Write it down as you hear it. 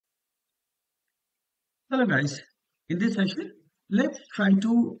Hello guys, in this session, let's try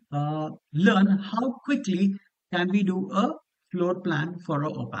to learn how quickly can we do a floor plan for a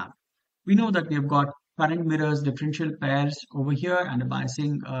op-amp. We know that we've got current mirrors, differential pairs over here and a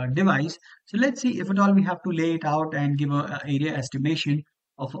biasing device. So let's see if at all we have to lay it out and give a area estimation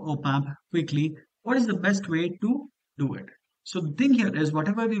of an op-amp quickly. What is the best way to do it? So the thing here is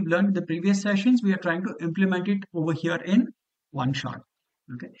whatever we've learned in the previous sessions, we are trying to implement it over here in one shot.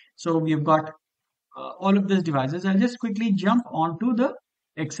 Okay, so we've got all of these devices. I'll just quickly jump onto the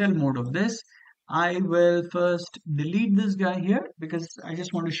Excel mode of this. I will first delete this guy here because I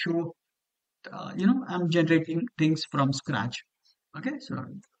just want to show, I'm generating things from scratch. Okay, so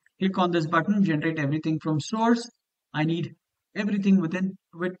click on this button, generate everything from source. I need everything within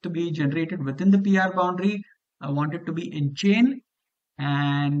it to be generated within the PR boundary. I want it to be in chain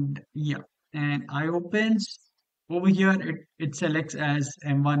and yeah, and I opens over here it selects as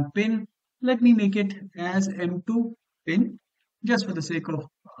M1 pin. Let me make it as M2 pin just for the sake of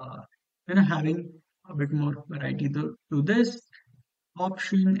having a bit more variety to this.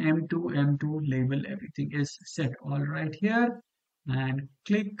 Option M2 label, everything is set all right here and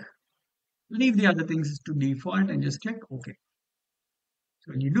click, leave the other things to default and just click OK.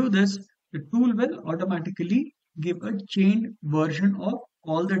 So when you do this, the tool will automatically give a chained version of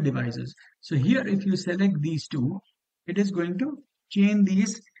all the devices. So here, if you select these two, it is going to chain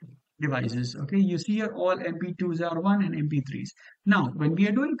these devices. Okay, you see here all MP2s are one and MP3s. Now, when we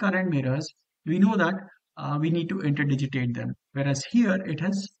are doing current mirrors, we know that we need to interdigitate them. Whereas here, it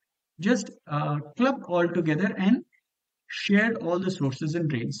has just clubbed all together and shared all the sources and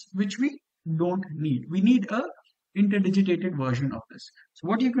drains, which we don't need. We need a interdigitated version of this. So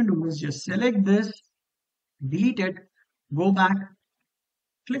what you can do is just select this, delete it, go back,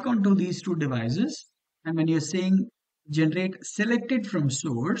 click onto these two devices, and when you're saying generate selected from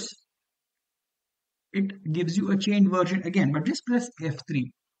source, it gives you a chained version again, but just press F3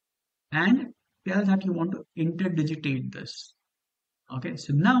 and tell that you want to interdigitate this. Okay,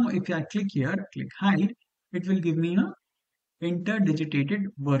 so now if I click here, click hide, it will give me a interdigitated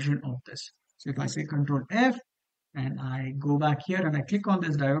version of this. So if I say Control F and I go back here and I click on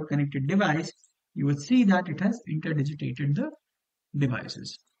this diode connected device, you will see that it has interdigitated the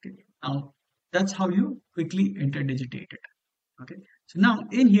devices. Okay, now that's how you quickly interdigitate it. Okay, so now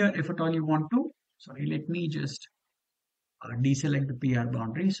in here, if at all you want to, sorry, let me just deselect the PR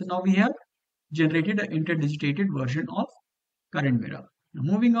boundary. So now we have generated an interdigitated version of current mirror. Now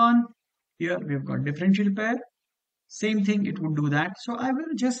moving on, here we've got differential pair. Same thing, it would do that. So I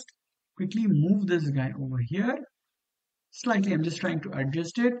will just quickly move this guy over here. Slightly, I'm just trying to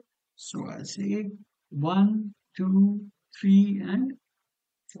adjust it. So I'll say 1, 2, 3, and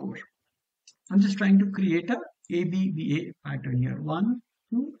 4. I'm just trying to create a ABBA pattern here. 1,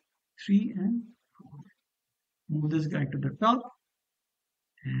 2, 3, and 4. Move this guy to the top.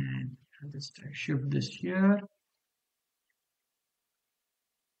 And I'll just shift this here.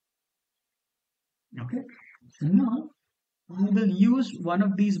 Okay. So now I will use one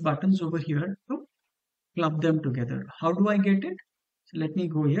of these buttons over here to club them together. How do I get it? So let me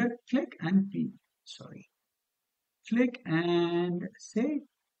go here, click and click and say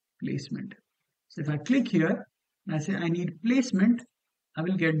placement. So if I click here and I say I need placement, I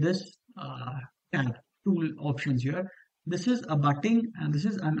will get this tab tool options here. This is abutting and this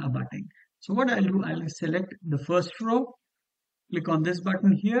is unabutting. So what I'll do, I'll select the first row, click on this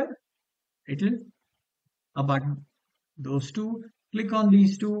button here, it will abut those two, click on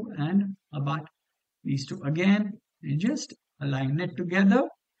these two and abut these two again, and just align it together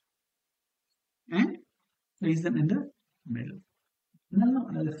and place them in the middle. Now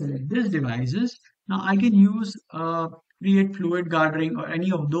I'll select these devices. Now I can use create fluid guarding or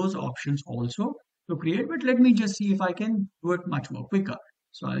any of those options also to create, but let me just see if I can do it much more quicker.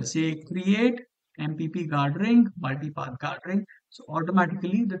 So I'll say create MPP guarding, multipath guarding. So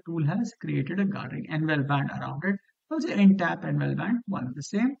automatically the tool has created a guarding and well band around it. So end tap and well band, one and the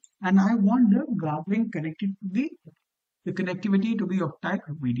same. And I want the guarding connected to the connectivity to be of type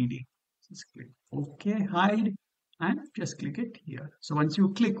VDD. Just click OK, hide, and just click it here. So once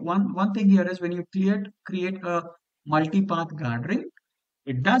you click, one thing here is when you create a multipath guarding,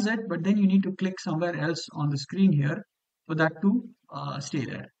 it does it, but then you need to click somewhere else on the screen here for that to stay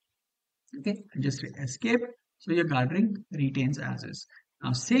there. Okay, and just click escape. So your guarding retains as is.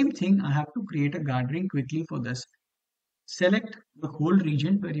 Now same thing, I have to create a guarding quickly for this. Select the whole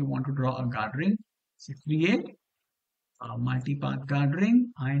region where you want to draw a guarding. So create a multipath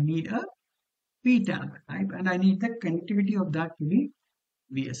guarding. I need a P tab type and I need the connectivity of that to be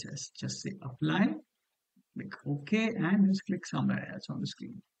VSS. Just say apply, click OK and just click somewhere else on the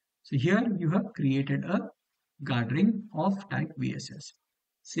screen. So here you have created a guard ring of type VSS.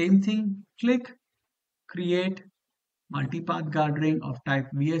 Same thing, click, create multipath guard ring of type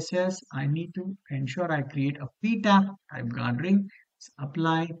VSS. I need to ensure I create a p-tap type guard ring.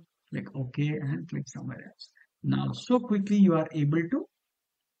 Apply, click OK, and click somewhere else. Now, so quickly you are able to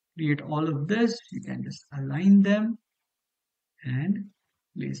create all of this. You can just align them and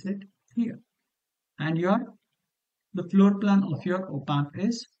place it here. And the floor plan of your op-amp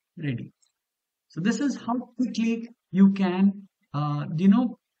is ready. So this is how quickly you can,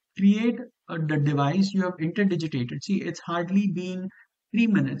 create the device you have interdigitated. See, it's hardly been 3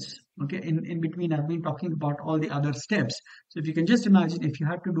 minutes. Okay, in between, I've been talking about all the other steps. So if you can just imagine, if you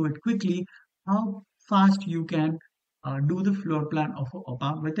have to do it quickly, how fast you can do the floor plan of an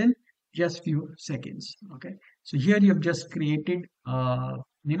op-amp within just few seconds. Okay, so here you have just created, an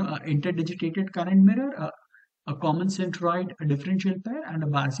interdigitated current mirror, a common centroid, a differential pair, and a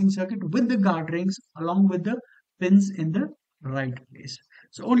biasing circuit with the guard rings along with the pins in the right place.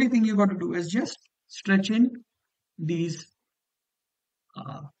 So only thing you got to do is just stretch in these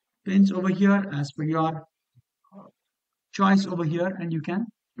uh, pins over here as per your choice over here, and you can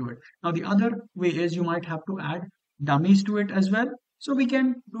do it. Now the other way is you might have to add dummies to it as well. So we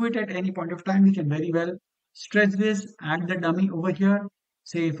can do it at any point of time. We can very well stretch this, add the dummy over here.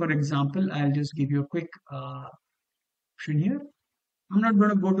 Say for example, I'll just give you a quick option here. I'm not going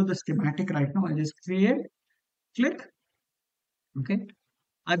to go to the schematic right now. I'll just create, click. Okay.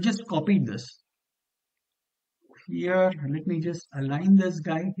 I've just copied this. Here, let me just align this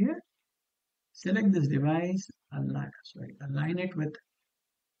guy here. Select this device, align it with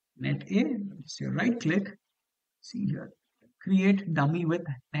net A. Say right click. See here. Create dummy with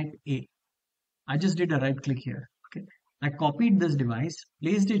net A. I just did a right click here. Okay. I copied this device,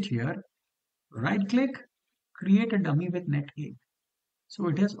 placed it here. Right click, create a dummy with net A. So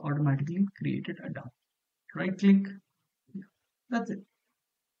it has automatically created a dummy. Right click. That's it.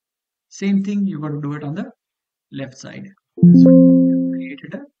 Same thing, you got to do it on the left side. So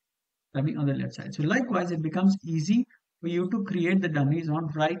created a dummy on the left side. So likewise, it becomes easy for you to create the dummies on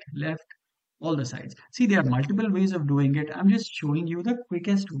right, left, all the sides. See, there are multiple ways of doing it. I'm just showing you the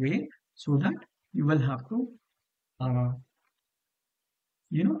quickest way so that you will have to,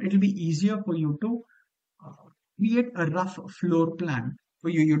 it'll be easier for you to create a rough floor plan for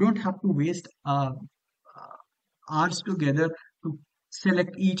you. You don't have to waste hours together to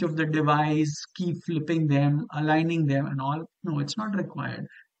select each of the device, keep flipping them, aligning them and all. No, it's not required.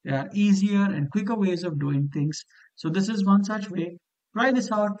 There are easier and quicker ways of doing things. So this is one such way. Try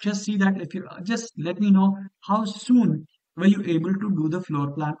this out. Just see that if you just let me know how soon were you able to do the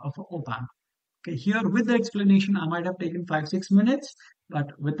floor plan of an op-amp. Okay, here with the explanation, I might have taken 5-6 minutes,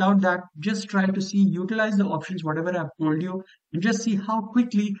 but without that, just try to see, utilize the options, whatever I've told you, and just see how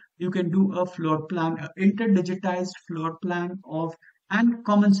quickly you can do a floor plan, an interdigitized floor plan of and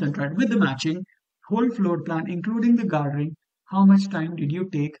common centroid with the matching whole floor plan, including the guard ring. How much time did you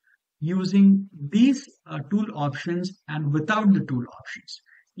take using these tool options and without the tool options?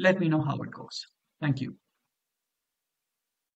 Let me know how it goes. Thank you.